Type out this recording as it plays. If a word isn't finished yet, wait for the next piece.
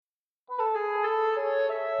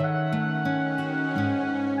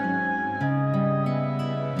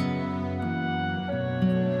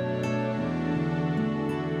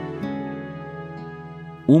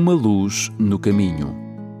Uma Luz no Caminho.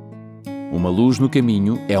 Uma Luz no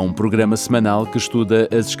Caminho é um programa semanal que estuda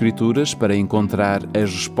as Escrituras para encontrar as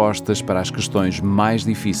respostas para as questões mais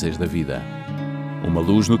difíceis da vida. Uma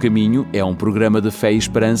Luz no Caminho é um programa de fé e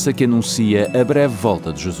esperança que anuncia a breve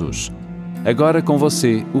volta de Jesus. Agora com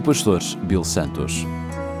você, o pastor Bill Santos.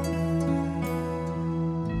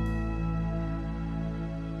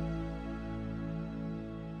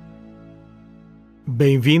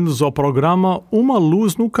 Bem-vindos ao programa Uma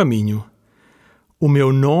Luz no Caminho. O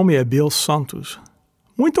meu nome é Bill Santos.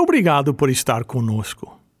 Muito obrigado por estar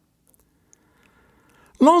conosco.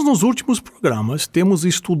 Nós, nos últimos programas, temos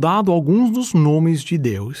estudado alguns dos nomes de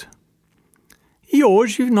Deus. E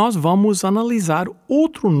hoje nós vamos analisar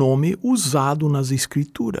outro nome usado nas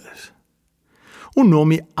Escrituras. O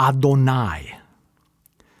nome Adonai.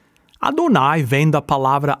 Adonai vem da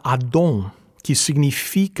palavra Adon, que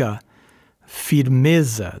significa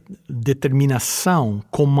firmeza, determinação,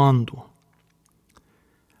 comando.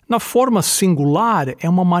 Na forma singular, é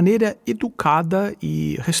uma maneira educada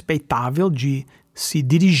e respeitável de se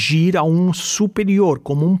dirigir a um superior,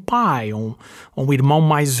 como um pai, um irmão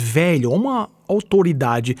mais velho, uma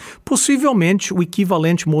autoridade. Possivelmente, o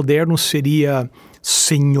equivalente moderno seria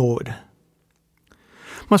Senhor.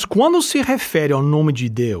 Mas quando se refere ao nome de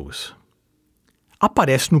Deus,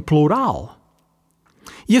 aparece no plural.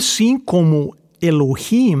 E assim como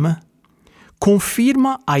Elohim,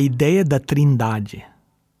 confirma a ideia da Trindade.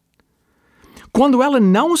 Quando ela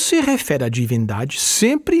não se refere à divindade,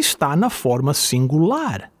 sempre está na forma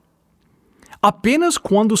singular. Apenas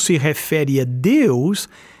quando se refere a Deus,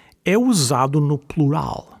 é usado no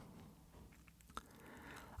plural.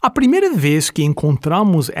 A primeira vez que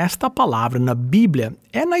encontramos esta palavra na Bíblia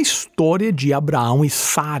é na história de Abraão e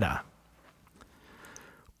Sara.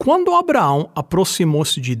 Quando Abraão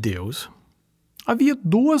aproximou-se de Deus, havia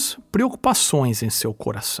duas preocupações em seu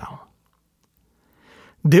coração.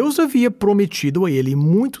 Deus havia prometido a ele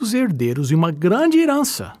muitos herdeiros e uma grande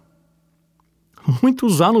herança.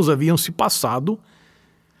 Muitos anos haviam se passado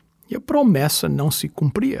e a promessa não se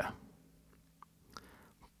cumpria.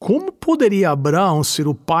 Como poderia Abraão ser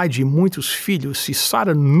o pai de muitos filhos se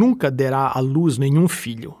Sara nunca derá à luz nenhum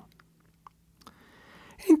filho?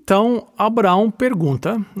 Então, Abraão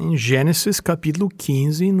pergunta, em Gênesis capítulo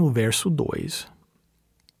 15, no verso 2.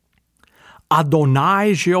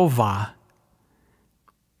 Adonai Jeová,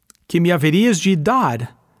 que me haverias de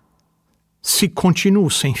dar se continuo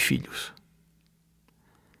sem filhos?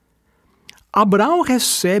 Abraão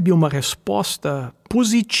recebe uma resposta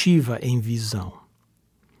positiva em visão.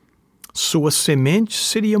 Sua semente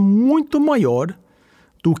seria muito maior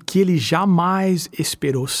do que ele jamais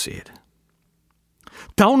esperou ser.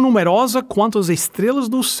 Tão numerosa quanto as estrelas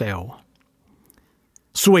do céu.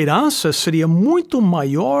 Sua herança seria muito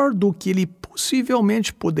maior do que ele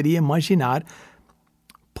possivelmente poderia imaginar,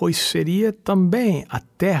 pois seria também a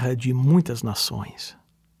terra de muitas nações.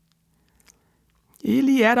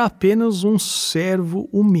 Ele era apenas um servo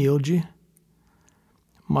humilde,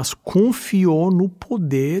 mas confiou no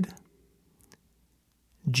poder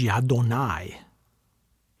de Adonai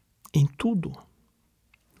em tudo.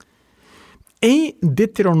 Em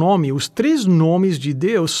Deuteronômio, os três nomes de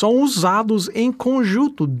Deus são usados em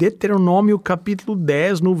conjunto. Deuteronômio capítulo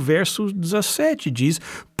 10, no verso 17, diz: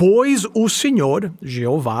 Pois o Senhor,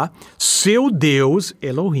 Jeová, seu Deus,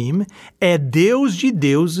 Elohim, é Deus de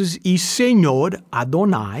deuses e Senhor,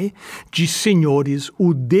 Adonai, de senhores,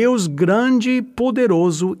 o Deus grande,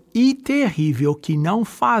 poderoso e terrível, que não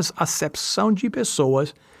faz acepção de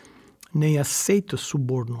pessoas, nem aceita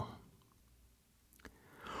suborno.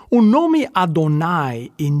 O nome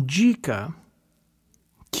Adonai indica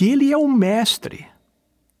que ele é o mestre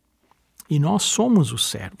e nós somos os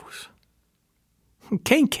servos.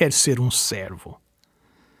 Quem quer ser um servo?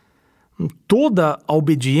 Toda a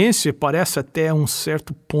obediência parece até um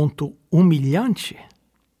certo ponto humilhante.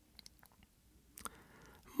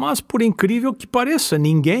 Mas, por incrível que pareça,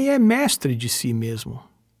 ninguém é mestre de si mesmo.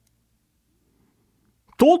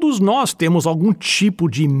 Todos nós temos algum tipo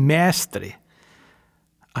de mestre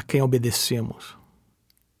a quem obedecemos.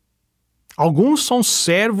 Alguns são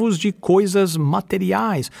servos de coisas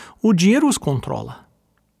materiais. O dinheiro os controla.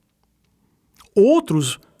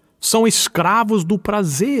 Outros são escravos do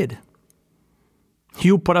prazer.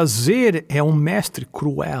 E o prazer é um mestre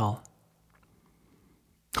cruel.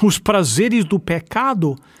 Os prazeres do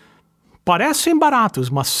pecado parecem baratos,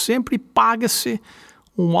 mas sempre paga-se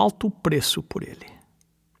um alto preço por ele.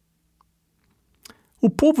 O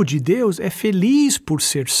povo de Deus é feliz por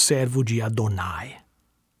ser servo de Adonai.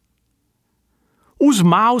 Os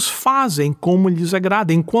maus fazem como lhes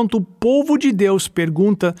agrada, enquanto o povo de Deus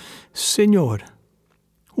pergunta: Senhor,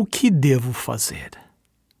 o que devo fazer?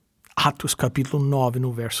 Atos capítulo 9,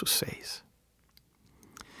 no verso 6.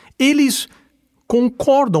 Eles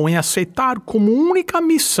concordam em aceitar como única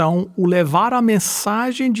missão o levar a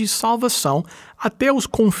mensagem de salvação até os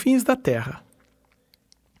confins da terra.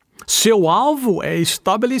 Seu alvo é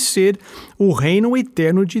estabelecer o reino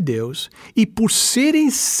eterno de Deus, e por serem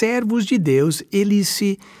servos de Deus,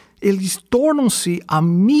 eles tornam-se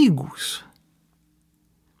amigos.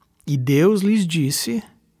 E Deus lhes disse,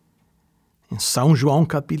 em São João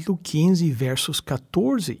capítulo 15, versos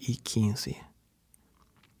 14 e 15,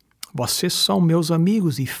 vocês são meus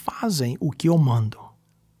amigos e fazem o que eu mando.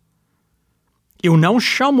 Eu não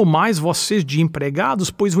chamo mais vocês de empregados,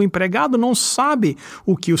 pois o empregado não sabe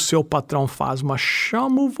o que o seu patrão faz, mas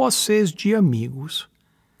chamo vocês de amigos,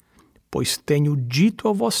 pois tenho dito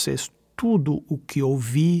a vocês tudo o que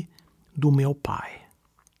ouvi do meu Pai.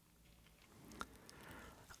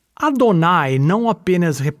 Adonai não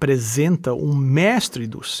apenas representa o mestre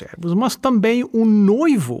dos servos, mas também o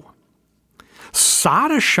noivo.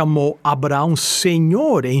 Sara chamou Abraão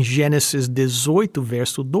Senhor em Gênesis 18,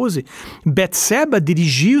 verso 12. Betseba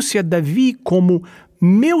dirigiu-se a Davi como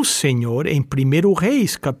meu Senhor em 1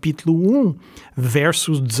 Reis, capítulo 1,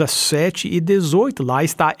 versos 17 e 18. Lá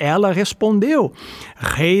está, ela respondeu: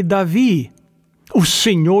 Rei Davi, o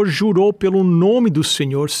Senhor jurou pelo nome do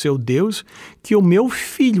Senhor seu Deus que o meu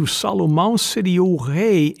filho Salomão seria o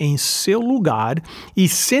rei em seu lugar e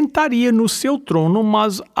sentaria no seu trono,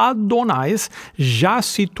 mas Adonais já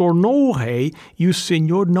se tornou o rei e o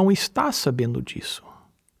Senhor não está sabendo disso.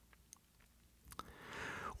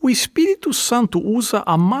 O Espírito Santo usa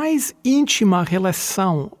a mais íntima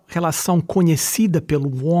relação conhecida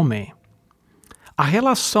pelo homem, a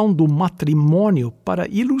relação do matrimônio, para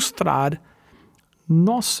ilustrar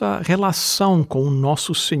nossa relação com o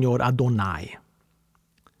nosso Senhor Adonai.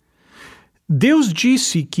 Deus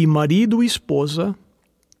disse que marido e esposa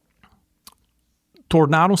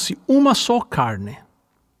tornaram-se uma só carne.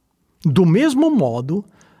 Do mesmo modo,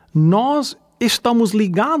 nós estamos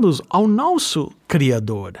ligados ao nosso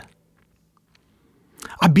Criador.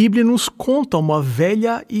 A Bíblia nos conta uma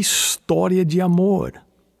velha história de amor.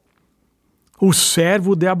 O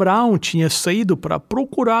servo de Abraão tinha saído para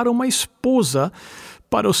procurar uma esposa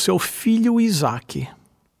para o seu filho Isaque.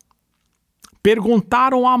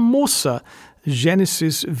 Perguntaram à moça,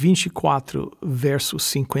 Gênesis 24, verso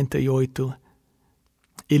 58.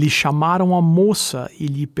 Eles chamaram a moça e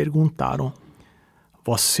lhe perguntaram: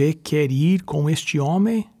 Você quer ir com este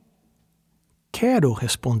homem? Quero,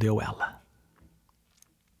 respondeu ela.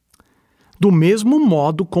 Do mesmo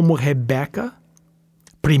modo como Rebeca,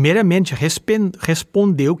 primeiramente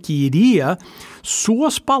respondeu que iria,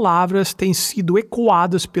 suas palavras têm sido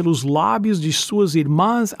ecoadas pelos lábios de suas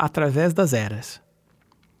irmãs através das eras.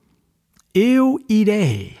 Eu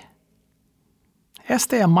irei.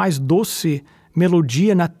 Esta é a mais doce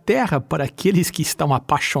melodia na terra para aqueles que estão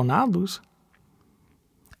apaixonados.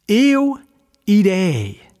 Eu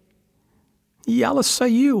irei. E ela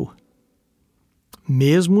saiu,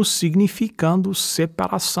 mesmo significando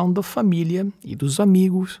separação da família e dos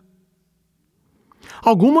amigos.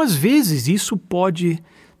 Algumas vezes isso pode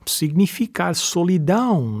significar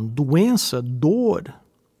solidão, doença, dor,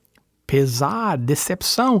 pesar,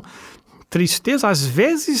 decepção, tristeza, às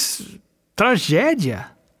vezes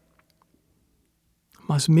tragédia.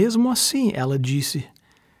 Mas mesmo assim, ela disse: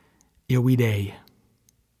 eu irei.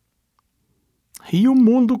 E o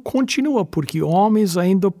mundo continua, porque homens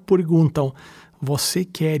ainda perguntam: você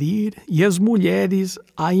quer ir? E as mulheres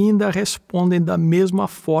ainda respondem da mesma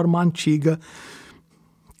forma antiga,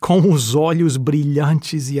 com os olhos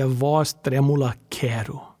brilhantes e a voz trêmula: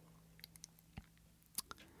 quero.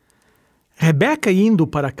 Rebeca, indo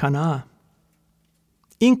para Canaã,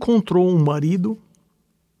 encontrou um marido,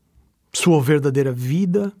 sua verdadeira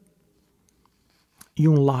vida e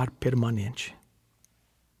um lar permanente.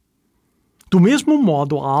 Do mesmo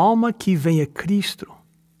modo, a alma que vem a Cristo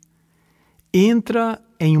entra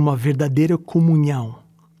em uma verdadeira comunhão,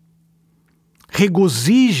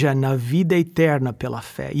 regozija na vida eterna pela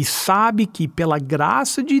fé e sabe que, pela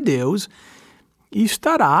graça de Deus,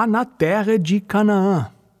 estará na terra de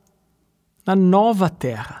Canaã, na nova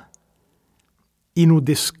terra, e no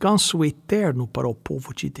descanso eterno para o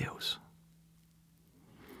povo de Deus.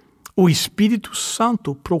 O Espírito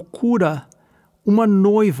Santo procura uma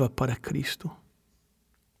noiva para Cristo.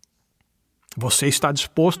 Você está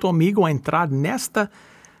disposto, amigo, a entrar nesta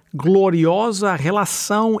gloriosa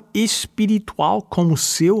relação espiritual com o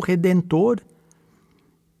seu Redentor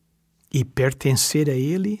e pertencer a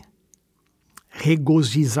Ele,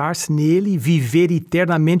 regozijar-se nele, viver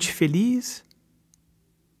eternamente feliz?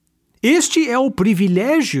 Este é o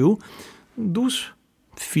privilégio dos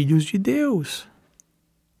filhos de Deus.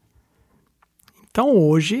 Então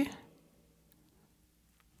hoje,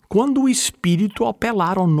 quando o Espírito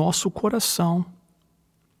apelar ao nosso coração,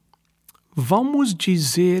 vamos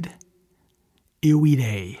dizer: eu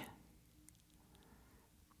irei.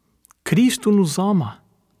 Cristo nos ama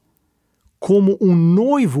como um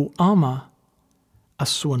noivo ama a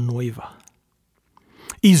sua noiva.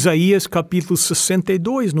 Isaías capítulo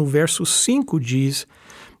 62, no verso 5 diz: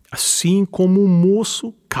 assim como o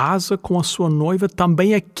moço casa com a sua noiva,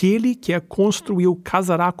 também aquele que a construiu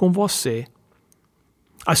casará com você.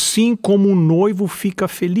 Assim como o noivo fica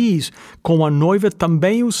feliz com a noiva,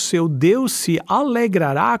 também o seu Deus se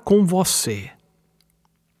alegrará com você.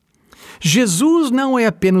 Jesus não é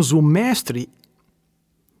apenas o mestre,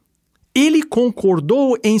 ele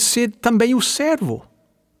concordou em ser também o servo.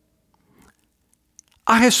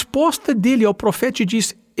 A resposta dele ao profeta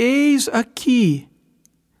diz: eis aqui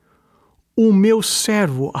o meu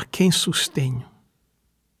servo a quem sustenho.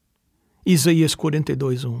 Isaías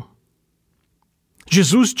 42, 1.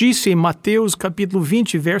 Jesus disse em Mateus capítulo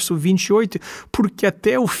 20, verso 28, porque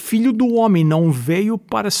até o Filho do Homem não veio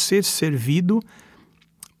para ser servido,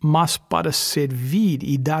 mas para servir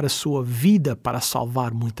e dar a sua vida para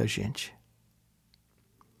salvar muita gente.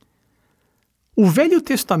 O Velho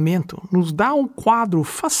Testamento nos dá um quadro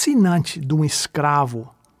fascinante de um escravo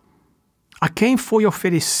a quem foi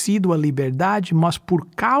oferecido a liberdade, mas por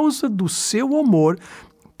causa do seu amor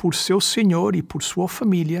por seu Senhor e por sua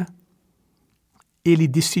família, ele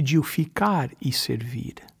decidiu ficar e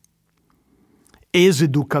servir.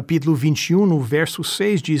 Êxodo capítulo 21, no verso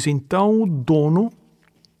 6, diz: então o dono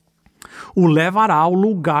o levará ao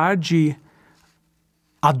lugar de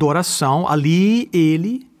adoração, ali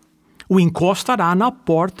ele o encostará na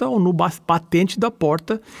porta ou no batente da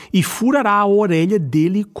porta e furará a orelha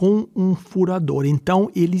dele com um furador.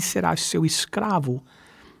 Então ele será seu escravo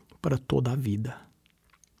para toda a vida.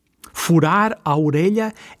 Furar a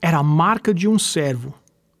orelha era a marca de um servo.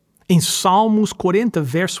 Em Salmos 40,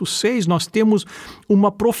 verso 6, nós temos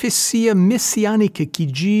uma profecia messiânica que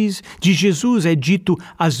diz, de Jesus é dito: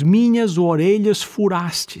 as minhas orelhas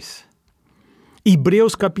furastes.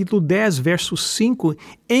 Hebreus capítulo 10, verso 5,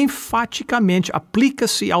 enfaticamente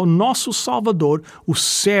aplica-se ao nosso Salvador, o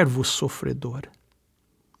servo sofredor.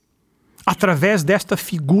 Através desta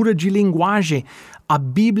figura de linguagem, a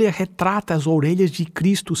Bíblia retrata as orelhas de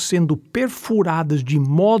Cristo sendo perfuradas de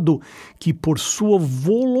modo que, por sua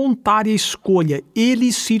voluntária escolha,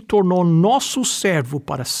 ele se tornou nosso servo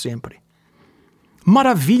para sempre.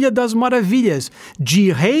 Maravilha das maravilhas,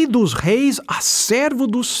 de rei dos reis a servo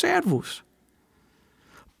dos servos.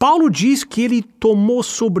 Paulo diz que ele tomou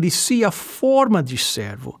sobre si a forma de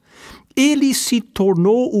servo. Ele se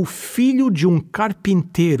tornou o filho de um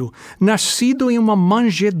carpinteiro, nascido em uma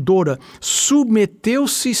manjedoura,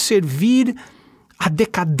 submeteu-se a servir à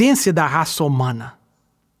decadência da raça humana.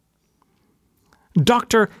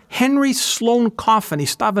 Dr. Henry Sloane Coffin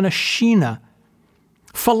estava na China,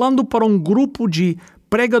 falando para um grupo de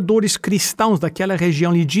pregadores cristãos daquela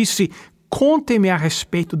região, e disse: contem-me a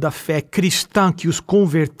respeito da fé cristã que os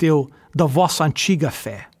converteu da vossa antiga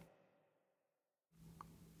fé.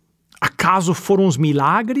 Acaso foram os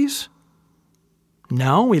milagres?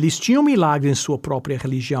 Não, eles tinham milagres em sua própria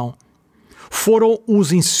religião. Foram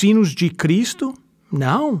os ensinos de Cristo?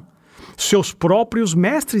 Não. Seus próprios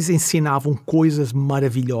mestres ensinavam coisas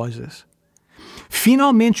maravilhosas.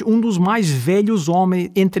 Finalmente, um dos mais velhos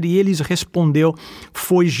homens entre eles respondeu: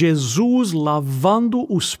 foi Jesus lavando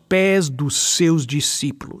os pés dos seus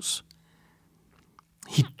discípulos.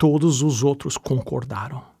 E todos os outros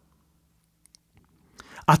concordaram.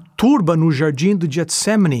 A turba no jardim do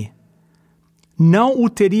Getsemane não o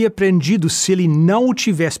teria prendido se ele não o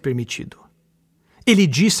tivesse permitido. Ele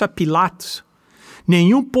disse a Pilatos: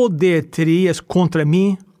 nenhum poder terias contra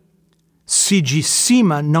mim se de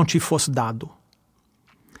cima não te fosse dado.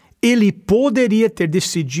 Ele poderia ter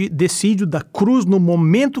descido da cruz no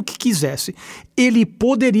momento que quisesse. Ele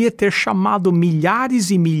poderia ter chamado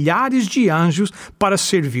milhares e milhares de anjos para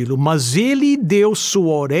servi-lo, mas ele deu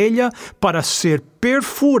sua orelha para ser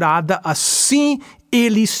perfurada. Assim,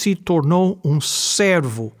 ele se tornou um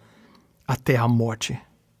servo até a morte.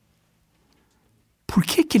 Por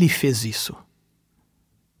que ele fez isso?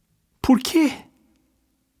 Por quê?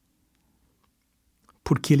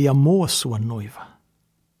 Porque ele amou a sua noiva.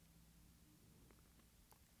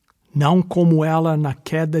 não como ela na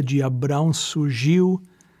queda de Abrão surgiu,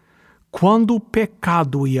 quando o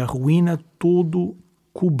pecado e a ruína tudo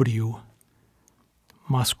cobriu,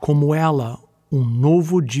 mas como ela, um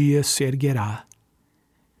novo dia se erguerá,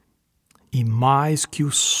 e mais que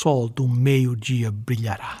o sol do meio-dia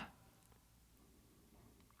brilhará.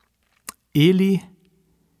 Ele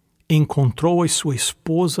encontrou a sua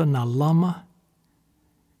esposa na lama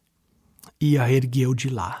e a ergueu de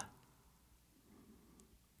lá.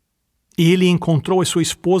 Ele encontrou a sua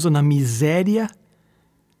esposa na miséria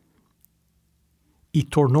e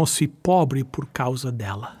tornou-se pobre por causa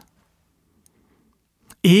dela.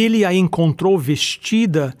 Ele a encontrou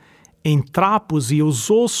vestida em trapos e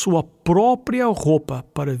usou sua própria roupa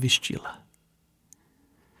para vesti-la.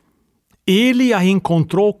 Ele a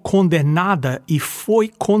encontrou condenada e foi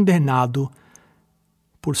condenado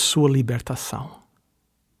por sua libertação.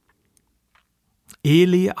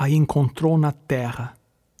 Ele a encontrou na terra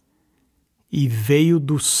e veio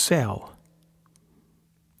do céu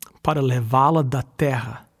para levá-la da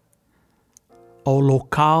terra ao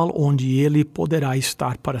local onde ele poderá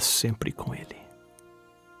estar para sempre com ele.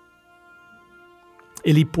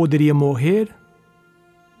 Ele poderia morrer,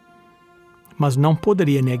 mas não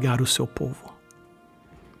poderia negar o seu povo.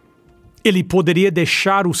 Ele poderia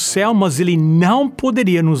deixar o céu, mas ele não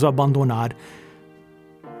poderia nos abandonar.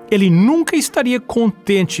 Ele nunca estaria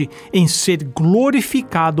contente em ser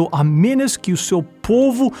glorificado a menos que o seu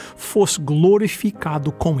povo fosse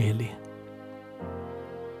glorificado com ele.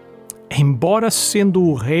 Embora sendo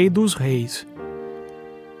o Rei dos Reis,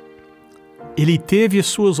 ele teve as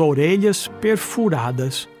suas orelhas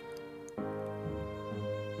perfuradas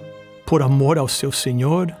por amor ao seu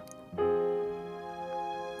Senhor,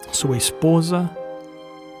 sua esposa,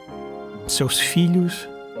 seus filhos,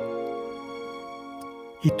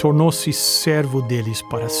 e tornou-se servo deles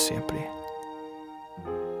para sempre.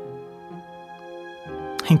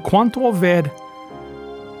 Enquanto houver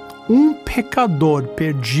um pecador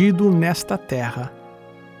perdido nesta terra,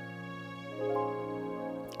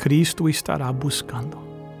 Cristo estará buscando.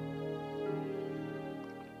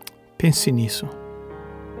 Pense nisso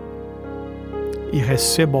e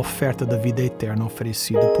receba a oferta da vida eterna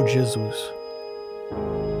oferecida por Jesus.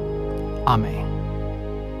 Amém.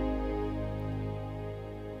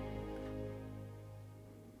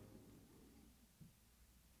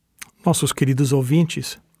 Nossos queridos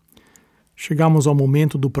ouvintes, chegamos ao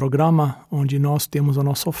momento do programa onde nós temos a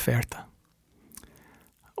nossa oferta.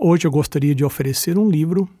 Hoje eu gostaria de oferecer um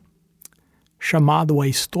livro chamado A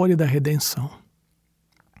História da Redenção,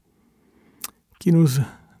 que nos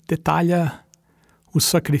detalha o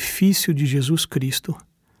sacrifício de Jesus Cristo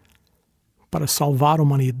para salvar a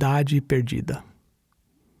humanidade perdida.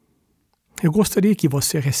 Eu gostaria que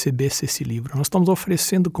você recebesse esse livro. Nós estamos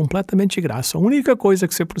oferecendo completamente de graça. A única coisa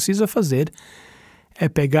que você precisa fazer é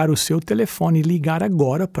pegar o seu telefone e ligar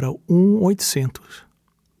agora para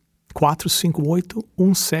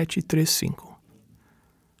 1-800-458-1735.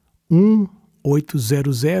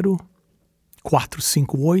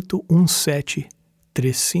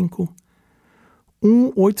 1-800-458-1735.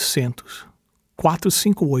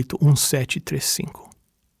 1-800-458-1735.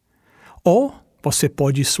 Ou você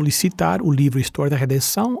pode solicitar o livro História da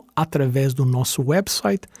Redenção através do nosso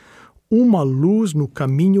website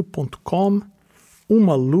umaluznocaminho.com,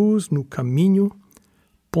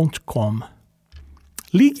 umaluznocaminho.com.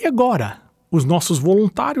 Ligue agora. Os nossos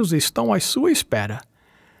voluntários estão à sua espera.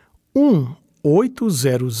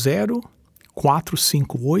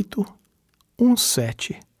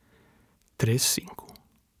 1-800-458-1735.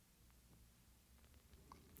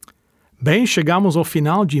 Bem, chegamos ao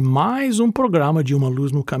final de mais um programa de Uma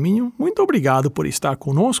Luz no Caminho. Muito obrigado por estar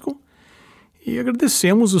conosco e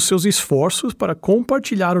agradecemos os seus esforços para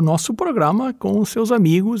compartilhar o nosso programa com os seus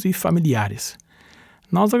amigos e familiares.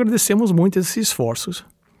 Nós agradecemos muito esses esforços.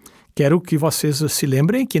 Quero que vocês se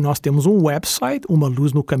lembrem que nós temos um website,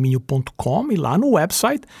 umaluznocaminho.com, e lá no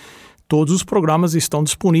website todos os programas estão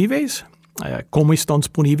disponíveis, como estão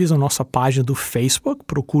disponíveis na nossa página do Facebook.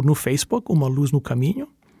 Procure no Facebook Uma Luz no Caminho.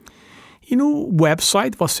 E no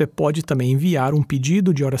website você pode também enviar um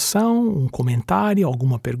pedido de oração, um comentário,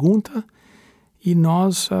 alguma pergunta, e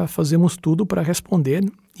nós fazemos tudo para responder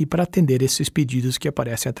e para atender esses pedidos que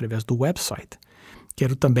aparecem através do website.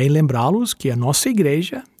 Quero também lembrá-los que a nossa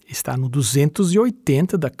igreja está no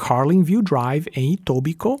 280 da Carlinview Drive, em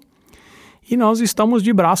Etobicoke, e nós estamos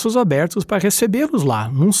de braços abertos para recebê-los lá,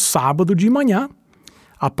 num sábado de manhã.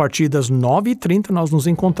 A partir das 9h30 nós nos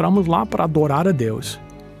encontramos lá para adorar a Deus.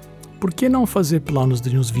 Por que não fazer planos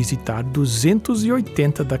de nos visitar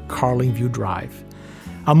 280 da Carlinview Drive?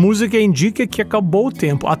 A música indica que acabou o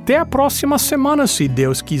tempo. Até a próxima semana, se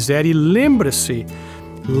Deus quiser. E lembre-se,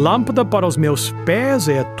 lâmpada para os meus pés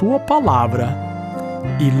é a tua palavra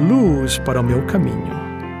e luz para o meu caminho.